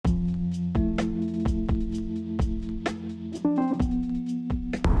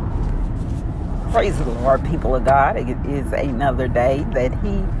Praise the Lord, people of God. It is another day that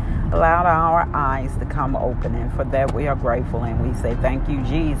He allowed our eyes to come open, and for that we are grateful, and we say thank you,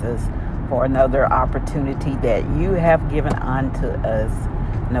 Jesus, for another opportunity that you have given unto us.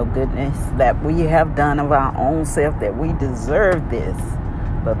 No goodness that we have done of our own self that we deserve this,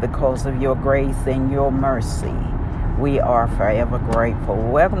 but because of your grace and your mercy, we are forever grateful.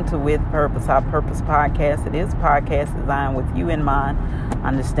 Welcome to With Purpose, Our Purpose podcast. It is a podcast designed with you in mind,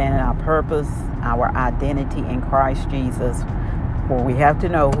 understanding our purpose, our identity in Christ Jesus, where we have to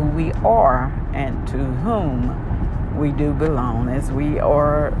know who we are and to whom we do belong as we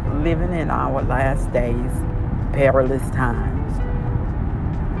are living in our last days, perilous times.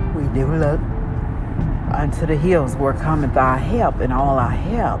 We do look unto the hills where cometh our help, and all our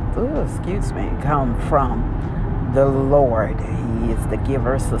help, come from the Lord. He is the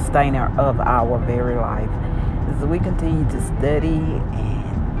giver, sustainer of our very life. As we continue to study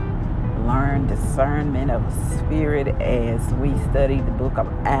and learn discernment of spirit, as we study the book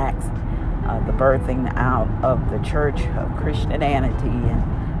of Acts, the birthing out of the church of Christianity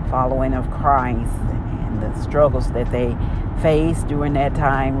and following of Christ, and the struggles that they faced during that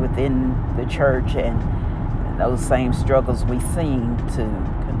time within the church, and those same struggles we seem to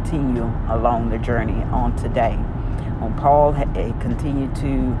continue along the journey on today. When Paul continued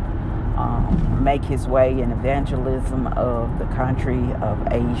to make his way in evangelism of the country of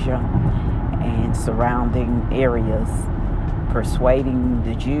Asia and surrounding areas, persuading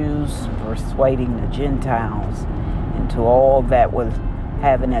the Jews, persuading the Gentiles, and to all that would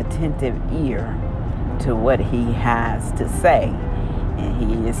have an attentive ear to what he has to say. And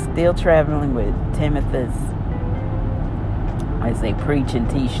he is still traveling with Timothy as they preach and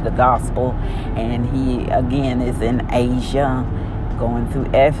teach the gospel, and he again is in Asia, going through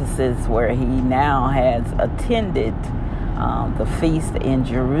Ephesus, where he now has attended the feast in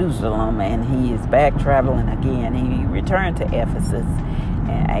Jerusalem, and he is back traveling again. He returned to Ephesus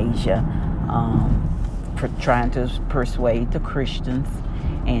in Asia, trying to persuade the Christians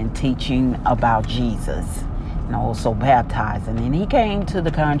and teaching about Jesus, and also baptizing. And he came to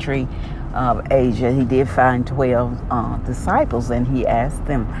the country of Asia. He did find 12 disciples, and he asked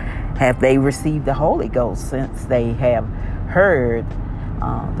them, have they received the Holy Ghost since they have heard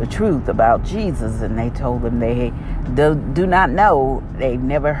the truth about Jesus? And they told him they do not know. They've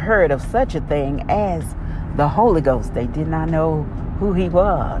never heard of such a thing as the Holy Ghost. They did not know who he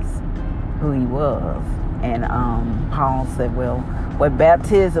was. And Paul said, well, what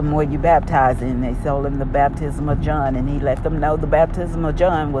baptism were you baptized in? They told him the baptism of John, and he let them know the baptism of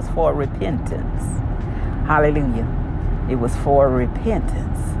John was for repentance. Hallelujah. It was for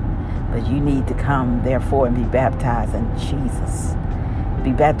repentance. But you need to come, therefore, and be baptized in Jesus.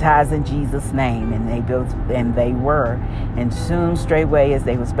 Be baptized in Jesus' name. And they were. And soon, straightway, as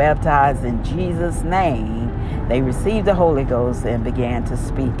they was baptized in Jesus' name, they received the Holy Ghost and began to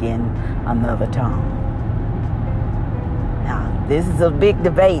speak in another tongue. Now, this is a big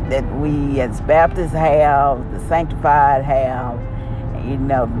debate that we as Baptists have, the sanctified have. You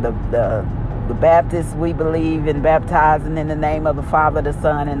know, the Baptists, we believe in baptizing in the name of the Father, the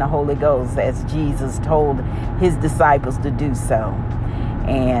Son, and the Holy Ghost, as Jesus told his disciples to do so.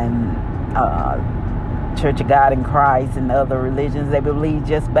 And Church of God in Christ and other religions, they believe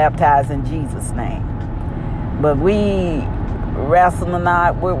just baptize in Jesus' name. But we wrestle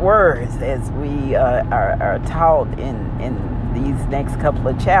not with words, as we are taught in these next couple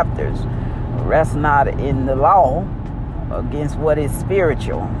of chapters. Wrestle not in the law against what is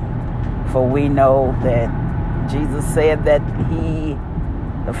spiritual. For we know that Jesus said that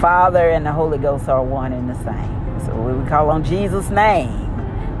the Father and the Holy Ghost are one and the same. So when we call on Jesus' name,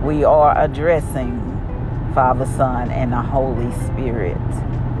 we are addressing Father, Son, and the Holy Spirit.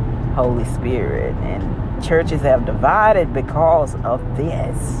 Holy Spirit. And churches have divided because of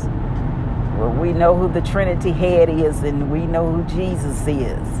this. Well, we know who the Trinity head is, and we know who Jesus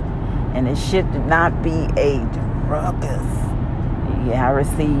is. And it should not be a ruckus.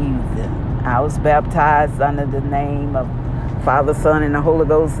 I was baptized under the name of Father, Son, and the Holy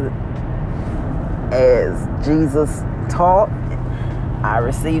Ghost as Jesus taught. I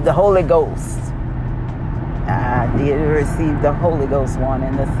received the Holy Ghost. I did receive the Holy Ghost, one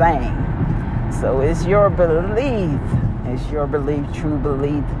and the same. So it's your belief. It's your belief, true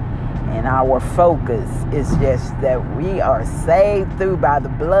belief. And our focus is just that we are saved through by the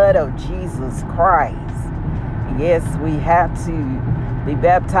blood of Jesus Christ. Yes, we have to be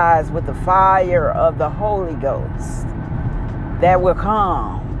baptized with the fire of the Holy Ghost that will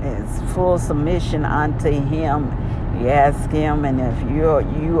come as full submission unto him. You ask him, and if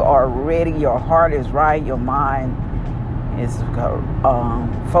you are ready, your heart is right, your mind is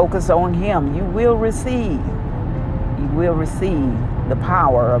focus on him. You will receive the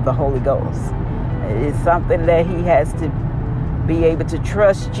power of the Holy Ghost. It's something that he has to be able to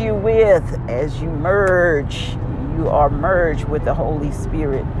trust you with as you merge. You are merged with the Holy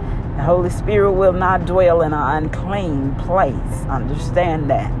Spirit. The Holy Spirit will not dwell in an unclean place. Understand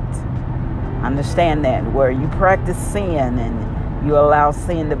that. Understand that. Where you practice sin and you allow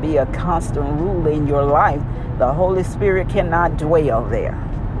sin to be a constant rule in your life, the Holy Spirit cannot dwell there.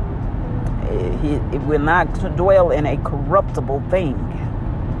 It will not dwell in a corruptible thing.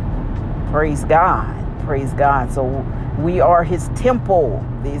 Praise God. Praise God. So we are his temple.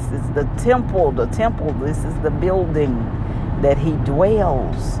 This is the temple. This is the building that he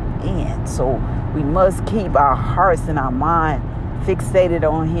dwells in. So we must keep our hearts and our mind fixated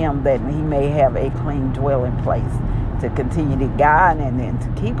on him, that he may have a clean dwelling place to continue to guide and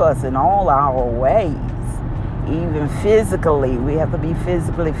to keep us in all our ways. Even physically, we have to be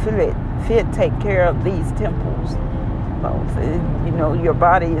physically fit, take care of these temples. You know, your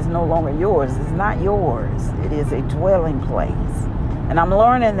body is no longer yours. It's not yours. It is a dwelling place. And I'm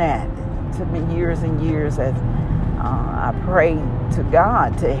learning that. It took me years and years as I prayed to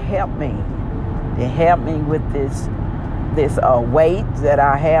God to help me with this weight that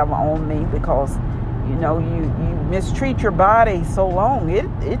I have on me, because you know, you mistreat your body so long,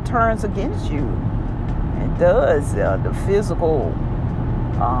 it turns against you. It does. The physical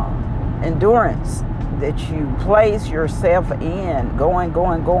endurance that you place yourself in, going,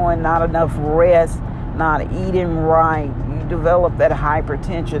 not enough rest, not eating right. You develop that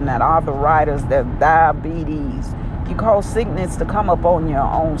hypertension, that arthritis, that diabetes. You cause sickness to come upon your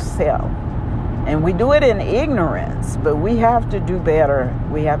own self. And we do it in ignorance, but we have to do better.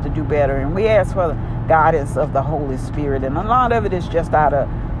 We have to do better. And we ask for the guidance of the Holy Spirit. And a lot of it is just out of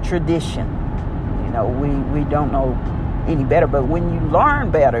tradition. You know, we don't know any better. But when you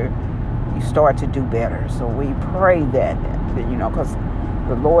learn better, you start to do better. So we pray that, you know, because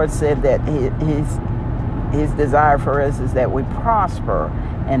the Lord said that his desire for us is that we prosper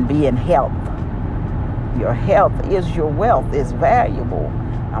and be in health. Your health is your wealth. It's valuable.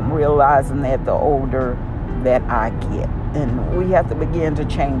 I'm realizing that the older that I get. And we have to begin to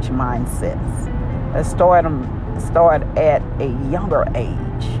change mindsets. Let's start at a younger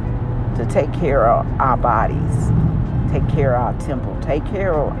age to take care of our bodies, take care of our temple, take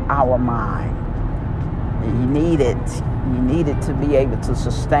care of our mind. You need it. You need it to be able to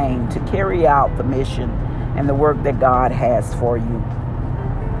sustain, to carry out the mission and the work that God has for you.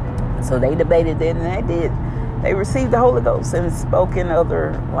 So they debated it, and they did. They received the Holy Ghost and spoke in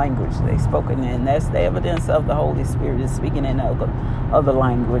other language. They spoke and that's the evidence of the Holy Spirit, is speaking in other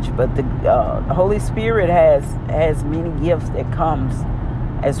language. But the Holy Spirit has many gifts that comes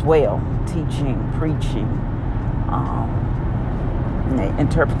as well: teaching, preaching,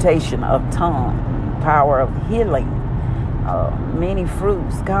 interpretation of tongue, power of healing. Many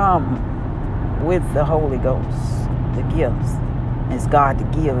fruits come with the Holy Ghost, the gifts. It's God to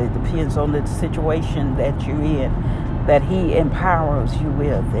give. It depends on the situation that you're in, that he empowers you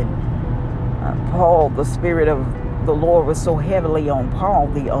with. And Paul, the Spirit of the Lord was so heavily on Paul,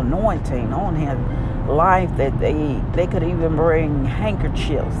 the anointing on his life, that they could even bring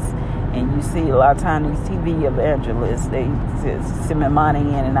handkerchiefs. And you see a lot of times these TV evangelists, they send me money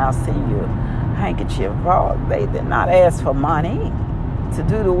in and I'll send you a handkerchief. Paul, they did not ask for money to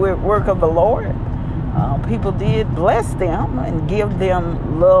do the work of the Lord. People did bless them and give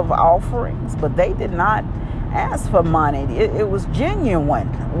them love offerings, but they did not ask for money. It was genuine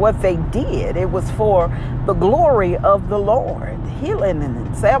what they did. It was for the glory of the Lord, healing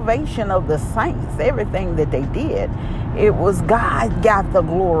and salvation of the saints. Everything that they did, it was God got the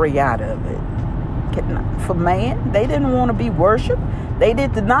glory out of it. For man, they didn't want to be worshiped. They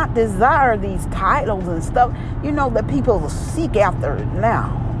did not desire these titles and stuff, you know, that people seek after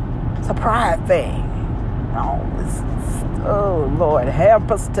now. It's a pride thing. Oh, Lord, help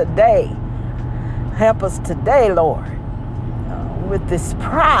us today. Help us today, Lord, with this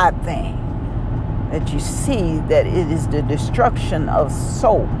pride thing that you see, that it is the destruction of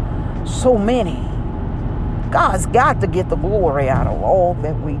so many. God's got to get the glory out of all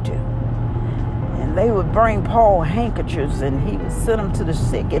that we do. And they would bring Paul handkerchiefs, and he would send them to the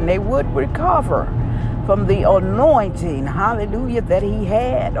sick, and they would recover from the anointing, hallelujah, that he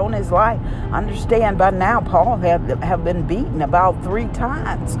had on his life. Understand, by now Paul have been beaten about 3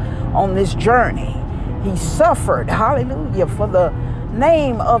 times on this journey. He suffered, hallelujah, for the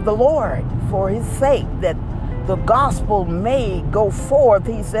name of the Lord, for his sake, that the gospel may go forth.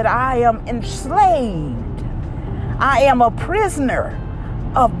 He said, I am enslaved. I am a prisoner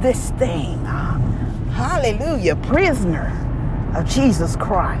of this thing. hallelujah, prisoner of Jesus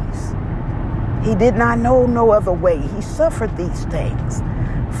Christ. He did not know no other way. He suffered these things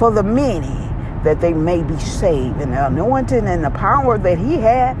for the many, that they may be saved. And the anointing and the power that he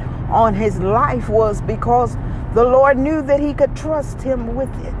had on his life was because the Lord knew that he could trust him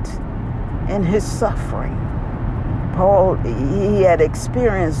with it in his suffering. Paul, he had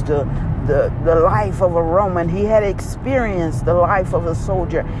experienced the life of a Roman. He had experienced the life of a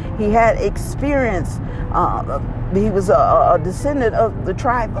soldier. He had experienced, he was a descendant of the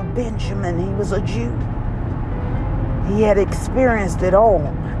tribe of Benjamin. He was a Jew. He had experienced it all.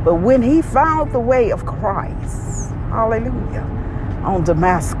 But when he found the way of Christ, hallelujah, on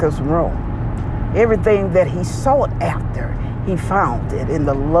Damascus Road, everything that he sought after, he found it in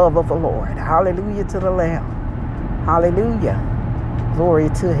the love of the Lord. Hallelujah to the Lamb. Hallelujah. Glory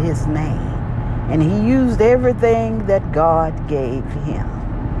to his name. And he used everything that God gave him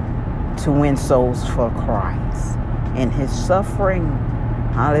to win souls for Christ. In his suffering,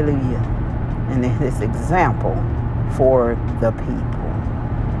 hallelujah, and in his example for the people.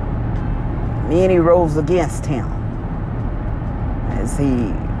 Many rose against him as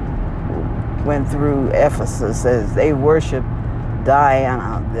he went through Ephesus, as they worshiped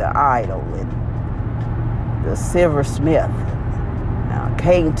Diana, the idol, and the silversmith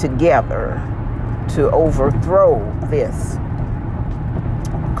came together to overthrow this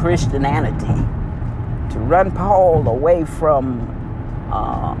Christianity, to run Paul away from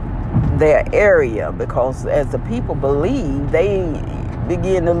their area, because as the people believed, they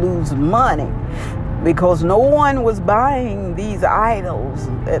began to lose money because no one was buying these idols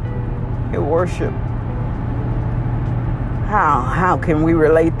that they worship. How can we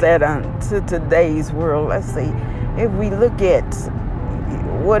relate that to today's world? Let's see. If we look at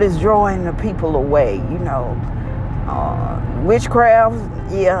what is drawing the people away, witchcraft,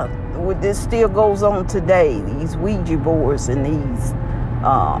 this still goes on today. These Ouija boards and these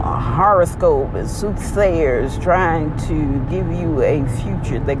horoscope and soothsayers trying to give you a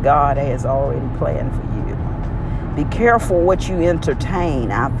future that God has already planned for you. Be careful what you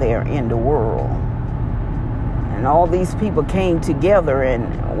entertain out there in the world. And all these people came together,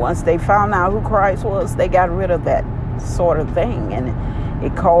 and once they found out who Christ was, they got rid of that sort of thing, and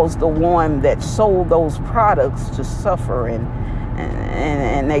it caused the one that sold those products to suffer, and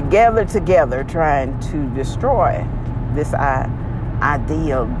they gathered together trying to destroy this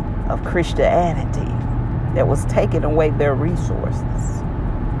idea of Christianity that was taking away their resources.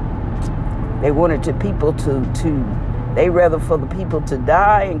 They wanted the people they rather for the people to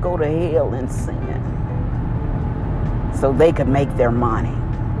die and go to hell and sin so they could make their money.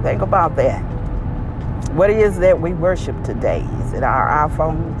 Think about that. What is that we worship today? Is it our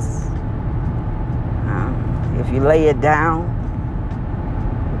iPhones? If you lay it down,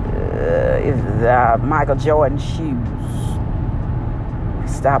 if our Michael Jordan shoes,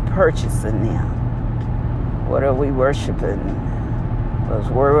 stop purchasing them. What are we worshiping? Because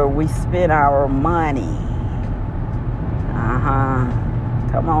where we spend our money.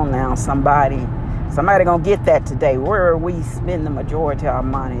 Come on now, somebody gonna get that today. Where we spend the majority of our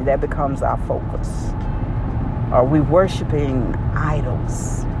money, that becomes our focus. Are we worshiping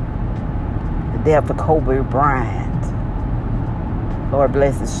idols? The death of Kobe Bryant. Lord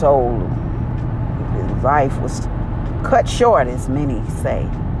bless his soul. His life was cut short, as many say.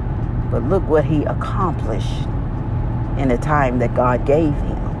 But look what he accomplished in the time that God gave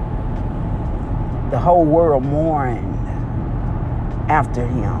him. The whole world mourned after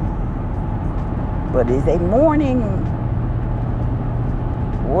him. But is they mourning?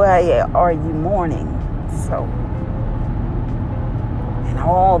 Why are you mourning so? And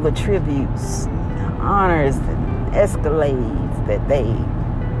all the tributes, honors, and escalades that they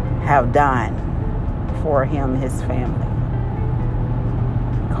have done for him, his family.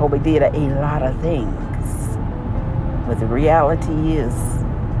 Kobe did a lot of things, but the reality is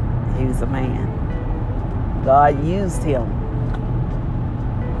he was a man. God used him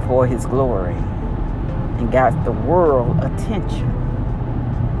for his glory and got the world attention.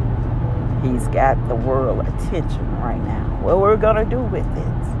 He's got the world attention right now. What we're going to do with it?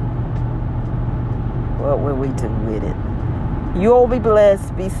 What will we do with it? You all be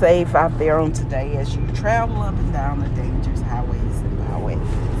blessed. Be safe out there on today as you travel up and down the dangerous highways and byways.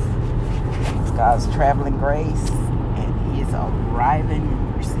 It's God's traveling grace, and he is arriving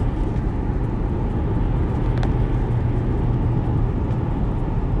in mercy.